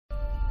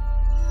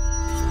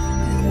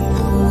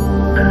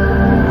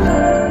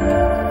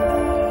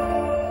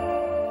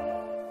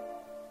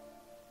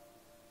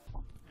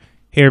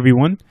Hey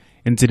everyone,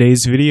 in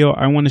today's video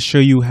I want to show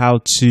you how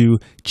to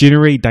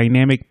generate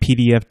dynamic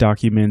PDF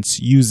documents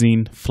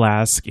using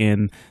Flask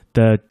and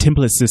the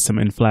template system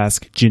in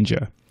Flask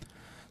Jinja.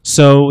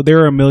 So there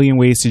are a million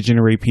ways to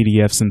generate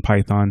PDFs in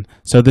Python,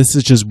 so this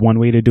is just one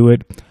way to do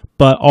it,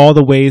 but all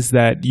the ways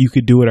that you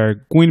could do it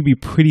are going to be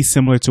pretty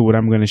similar to what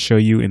I'm going to show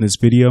you in this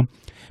video.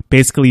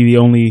 Basically the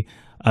only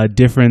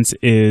difference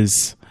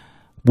is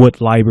what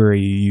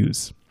library you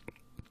use.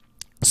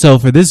 So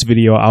for this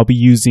video I'll be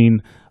using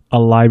a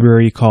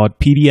library called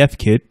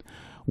PDFKit,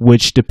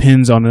 which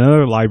depends on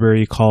another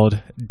library called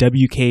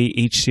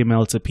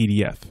HTML to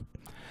PDF.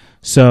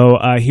 So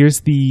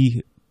here's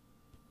the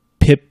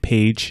pip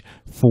page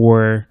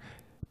for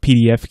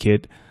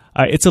PDFKit.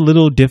 It's a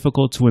little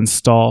difficult to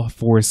install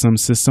for some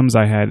systems.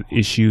 I had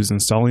issues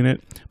installing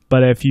it,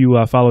 but if you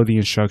follow the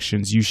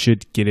instructions, you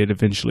should get it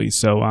eventually.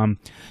 So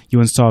you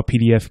install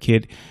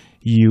PDFKit,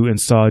 you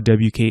install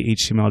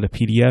HTML to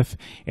PDF,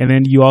 and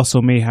then you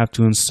also may have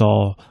to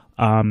install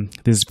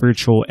this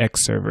virtual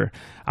X server.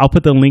 I'll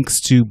put the links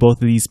to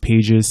both of these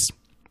pages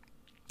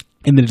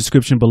in the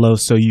description below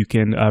so you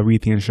can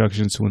read the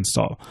instructions to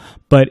install.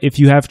 But if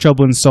you have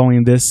trouble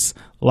installing this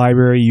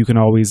library, you can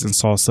always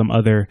install some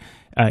other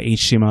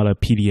HTML to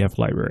PDF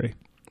library.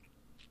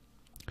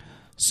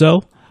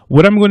 So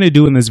what I'm going to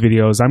do in this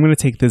video is I'm going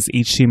to take this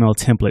HTML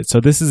template. So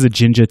this is a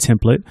Jinja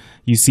template.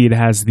 You see it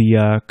has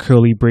the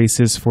curly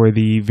braces for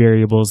the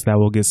variables that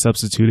will get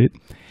substituted.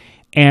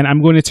 And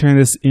I'm going to turn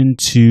this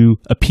into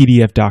a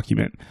PDF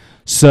document.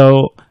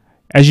 So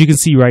as you can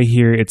see right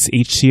here, it's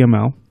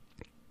HTML.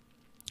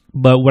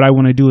 But what I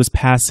want to do is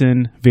pass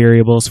in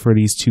variables for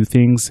these two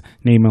things,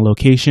 name and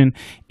location,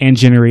 and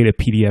generate a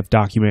PDF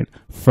document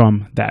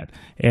from that.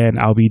 And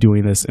I'll be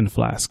doing this in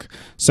Flask.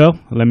 So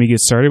let me get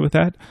started with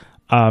that.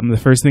 The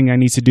first thing I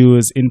need to do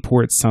is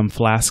import some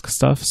Flask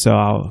stuff. So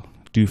I'll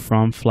do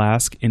from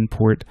Flask,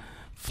 import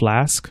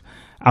Flask.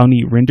 I'll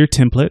need render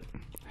template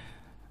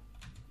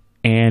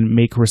and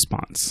make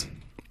response.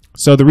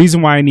 So the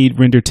reason why I need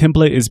render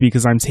template is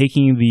because I'm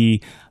taking the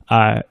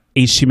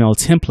HTML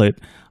template,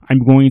 I'm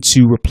going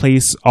to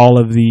replace all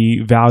of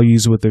the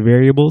values with the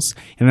variables,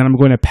 and then I'm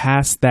going to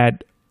pass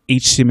that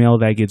HTML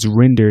that gets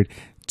rendered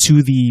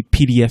to the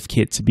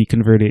PDFKit to be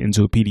converted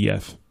into a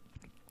PDF.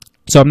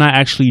 So I'm not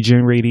actually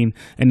generating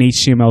an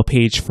HTML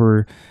page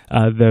for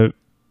the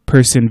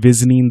person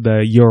visiting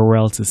the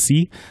URL to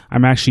see.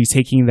 I'm actually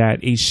taking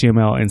that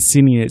HTML and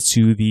sending it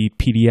to the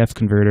PDF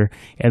converter,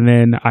 and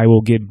then I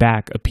will get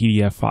back a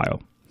PDF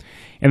file.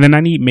 And then I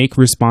need make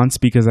response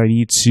because I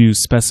need to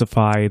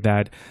specify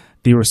that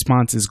the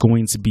response is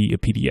going to be a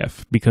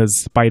PDF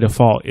because by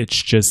default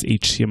it's just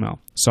HTML.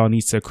 So I'll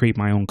need to create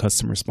my own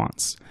custom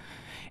response.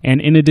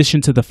 And in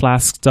addition to the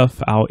Flask stuff,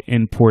 I'll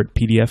import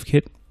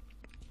PDFKit,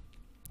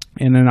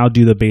 and then I'll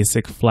do the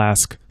basic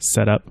Flask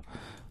setup.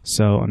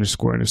 So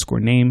underscore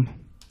name,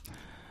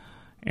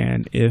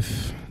 and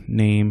if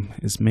name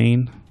is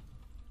main,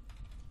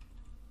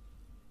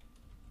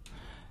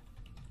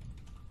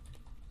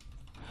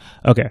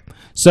 okay,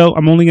 so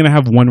I'm only going to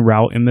have one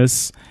route in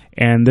this,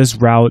 and this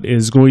route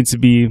is going to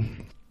be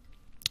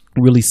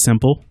really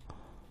simple.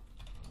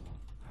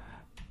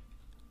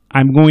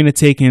 I'm going to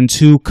take in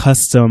two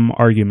custom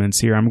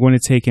arguments here. I'm going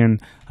to take in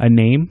a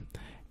name,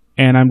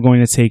 and I'm going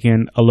to take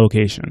in a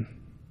location.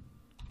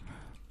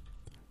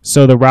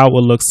 So the route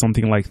will look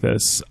something like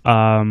this.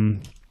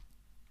 Let's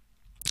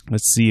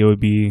see, it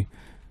would be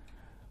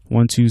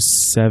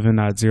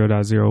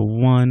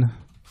 127.0.01,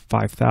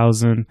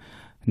 5000.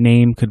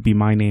 Name could be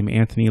my name,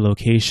 Anthony.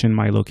 Location,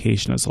 my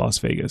location is Las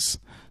Vegas.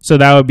 So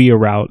that would be a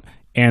route,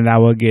 and that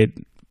will get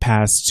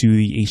passed to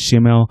the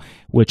HTML,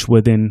 which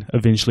would then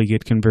eventually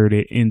get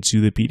converted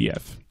into the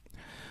PDF.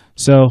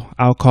 So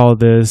I'll call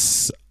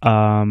this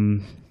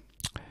PDF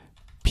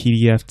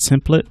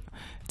template.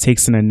 It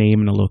takes in a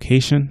name and a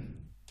location.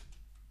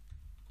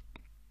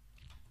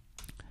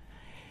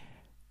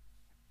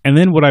 And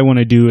then what I want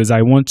to do is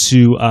I want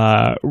to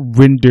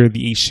render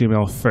the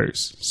HTML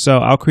first. So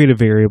I'll create a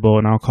variable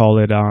and I'll call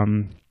it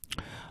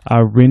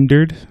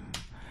rendered,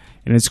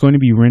 and it's going to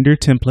be render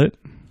template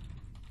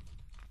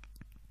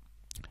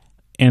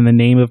and the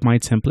name of my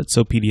template,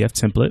 so PDF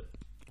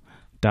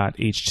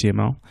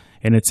template.html,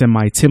 and it's in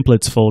my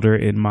templates folder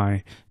in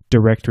my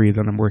directory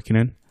that I'm working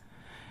in.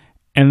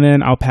 And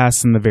then I'll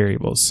pass in the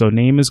variables. So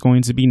name is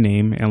going to be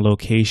name and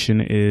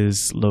location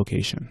is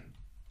location.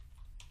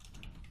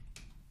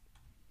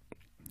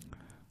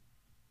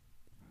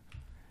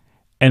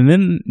 And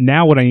then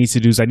now what I need to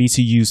do is I need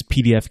to use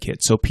PDFKit.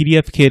 So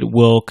PDFKit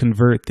will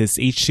convert this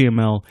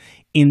HTML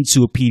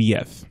into a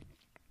PDF.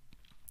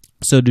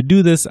 So to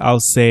do this, I'll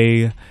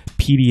say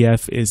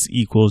PDF is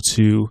equal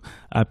to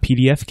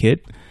PDFKit.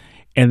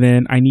 And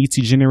then I need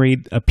to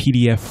generate a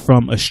PDF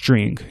from a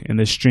string. And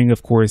the string,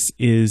 of course,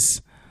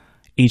 is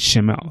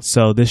HTML.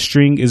 So this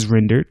string is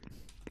rendered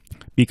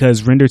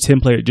because render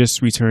template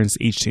just returns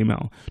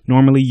HTML.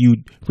 Normally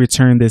you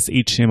return this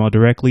HTML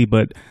directly,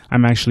 but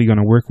I'm actually going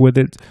to work with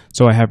it.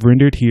 So I have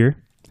rendered here,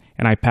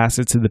 and I pass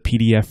it to the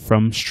PDF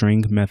from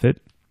string method.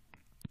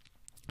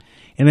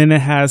 And then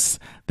it has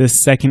the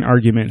second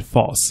argument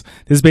false.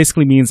 This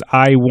basically means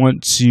I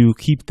want to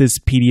keep this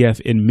PDF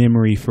in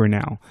memory for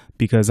now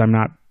because I'm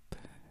not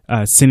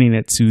sending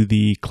it to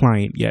the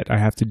client yet. I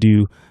have to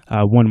do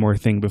one more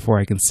thing before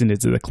I can send it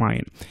to the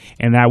client.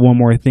 And that one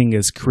more thing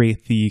is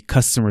create the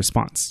custom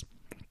response.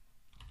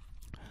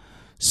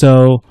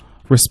 So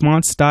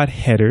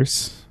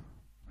response.headers,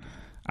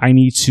 I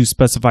need to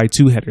specify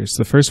two headers.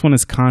 The first one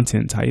is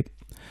content type.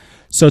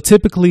 So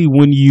typically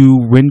when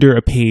you render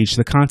a page,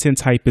 the content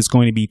type is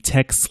going to be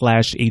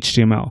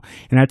text/HTML.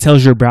 And that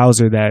tells your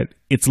browser that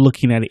it's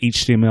looking at an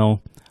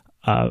HTML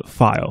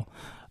file.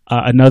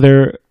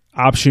 Another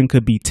option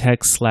could be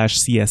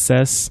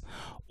text/CSS,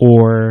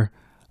 or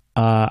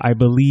I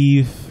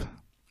believe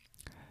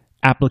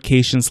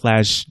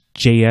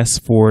application/JS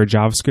for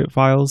JavaScript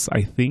files,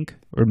 I think,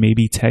 or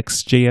maybe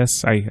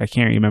text.js. I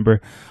can't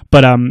remember,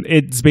 but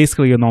it's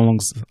basically along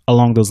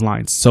those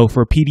lines. So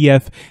for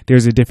PDF,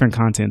 there's a different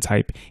content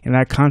type, and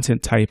that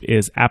content type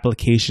is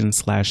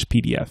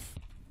application/PDF.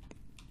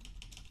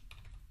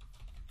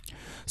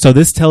 So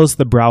this tells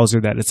the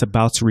browser that it's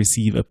about to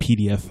receive a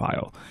PDF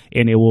file,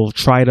 and it will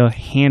try to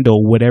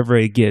handle whatever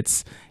it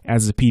gets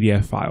as a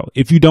PDF file.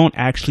 If you don't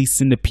actually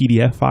send a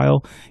PDF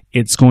file,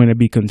 it's going to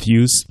be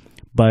confused,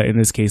 but in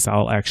this case,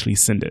 I'll actually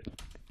send it.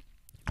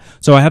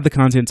 So I have the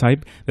content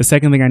type. The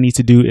second thing I need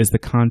to do is the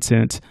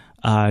content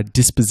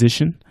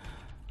disposition.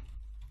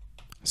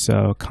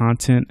 So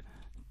content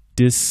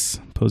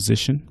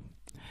disposition.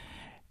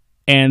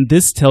 And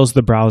this tells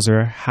the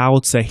browser how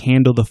to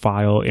handle the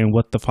file and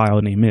what the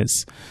file name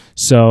is.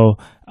 So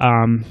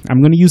I'm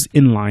going to use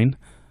inline.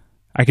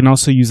 I can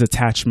also use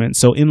attachment.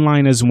 So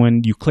inline is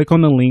when you click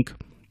on the link,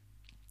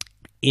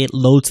 it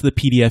loads the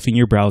PDF in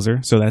your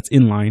browser. So that's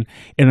inline.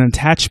 And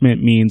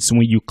attachment means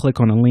when you click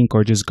on a link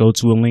or just go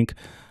to a link,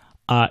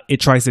 it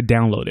tries to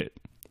download it.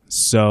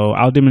 So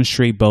I'll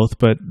demonstrate both,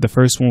 but the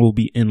first one will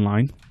be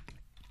inline.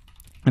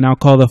 And I'll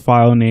call the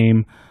file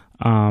name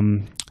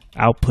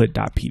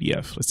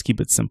output.pdf. Let's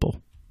keep it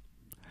simple.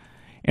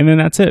 And then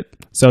that's it.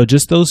 So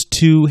just those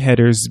two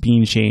headers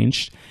being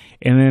changed.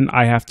 And then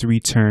I have to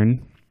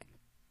return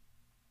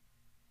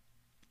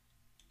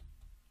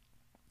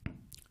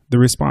the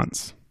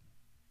response.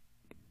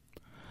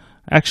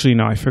 Actually,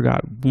 no, I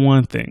forgot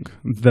one thing,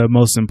 the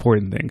most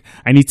important thing.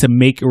 I need to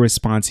make a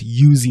response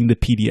using the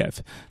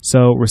PDF.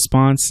 So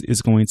response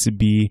is going to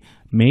be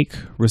make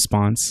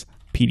response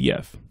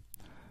PDF.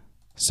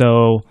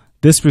 So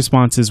this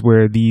response is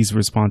where these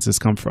responses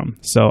come from.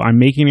 So I'm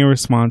making a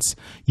response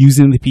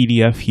using the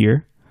PDF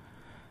here,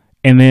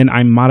 and then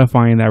I'm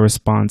modifying that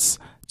response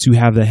to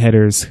have the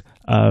headers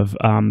of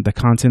the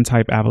content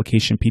type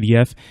application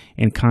PDF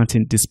and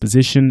content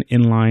disposition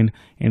inline,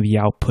 and the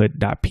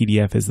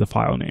output.pdf is the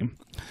file name.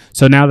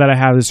 So now that I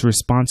have this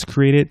response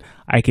created,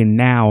 I can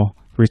now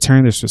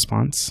return this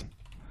response,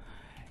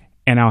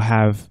 and I'll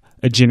have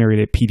a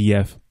generated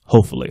PDF,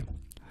 hopefully.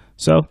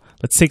 So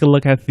let's take a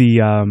look at the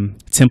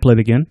template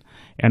again,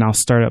 and I'll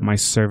start up my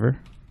server.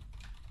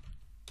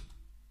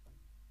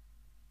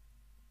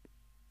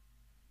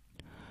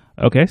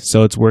 Okay,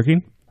 so it's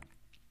working.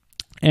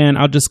 And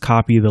I'll just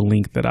copy the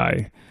link that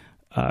I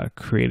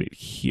created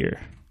here.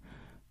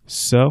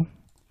 So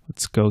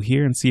let's go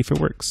here and see if it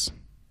works.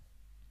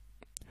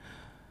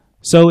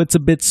 So it's a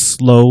bit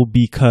slow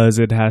because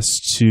it has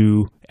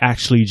to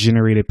actually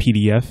generate a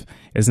PDF.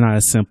 It's not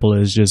as simple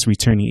as just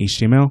returning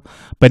HTML.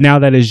 But now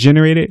that it's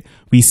generated,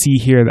 we see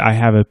here that I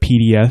have a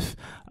PDF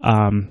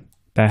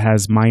that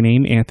has my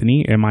name,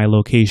 Anthony, and my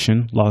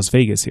location, Las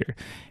Vegas here.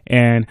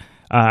 And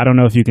I don't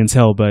know if you can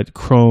tell, but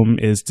Chrome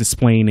is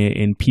displaying it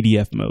in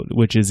PDF mode,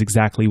 which is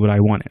exactly what I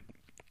wanted.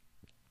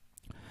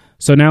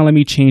 So now let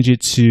me change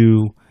it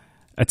to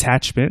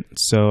attachment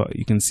so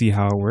you can see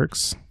how it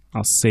works.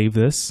 I'll save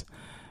this.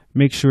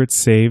 Make sure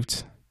it's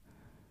saved.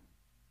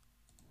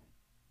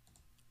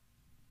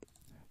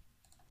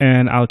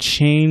 And I'll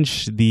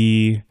change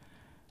the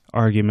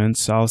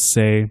arguments. I'll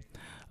say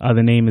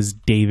the name is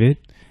David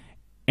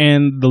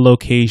and the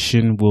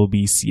location will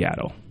be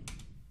Seattle.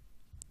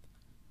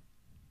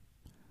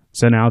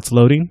 So now it's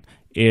loading.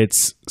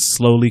 It's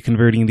slowly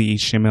converting the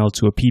HTML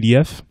to a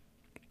PDF.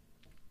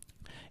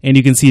 And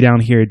you can see down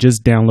here, it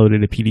just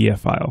downloaded a PDF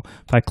file.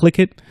 If I click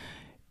it,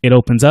 it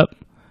opens up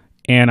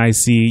and I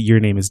see your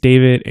name is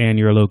David and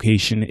your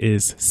location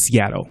is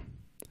Seattle.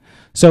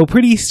 So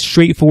pretty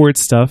straightforward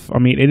stuff. I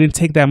mean, it didn't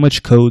take that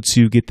much code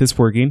to get this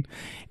working.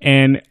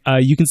 And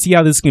you can see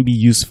how this can be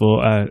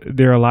useful.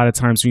 There are a lot of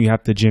times when you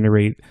have to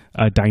generate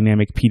a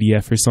dynamic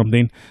PDF or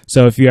something.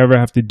 So if you ever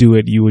have to do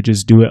it, you would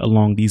just do it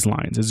along these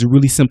lines. It's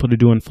really simple to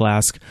do in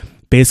Flask.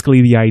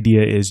 Basically, the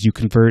idea is you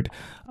convert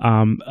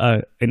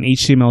an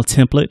HTML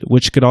template,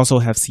 which could also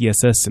have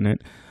CSS in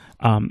it,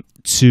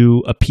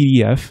 to a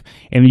PDF.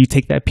 And then you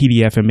take that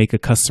PDF and make a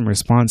custom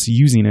response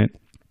using it,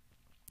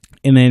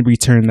 and then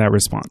return that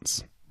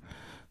response.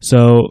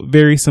 So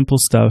very simple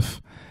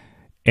stuff.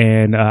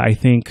 And I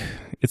think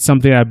it's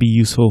something that'd be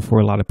useful for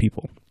a lot of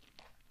people.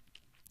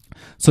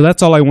 So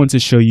that's all I want to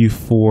show you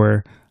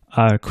for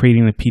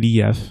creating a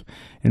PDF.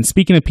 And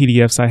speaking of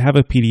PDFs, I have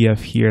a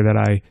PDF here that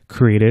I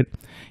created.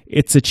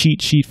 It's a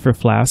cheat sheet for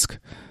Flask.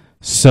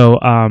 So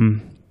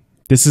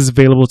this is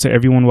available to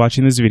everyone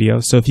watching this video.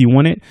 So if you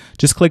want it,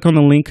 just click on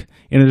the link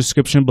in the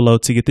description below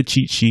to get the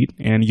cheat sheet,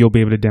 and you'll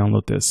be able to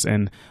download this.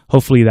 And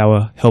hopefully that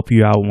will help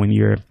you out when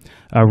you're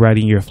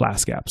writing your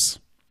Flask apps.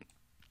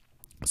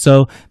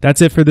 So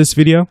that's it for this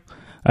video.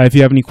 If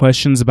you have any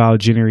questions about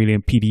generating a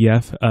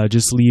PDF,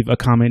 just leave a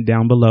comment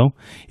down below.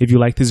 If you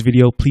like this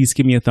video, please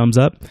give me a thumbs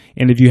up.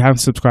 And if you haven't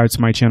subscribed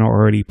to my channel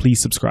already,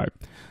 please subscribe.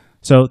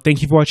 So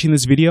thank you for watching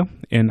this video,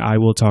 and I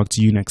will talk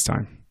to you next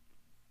time.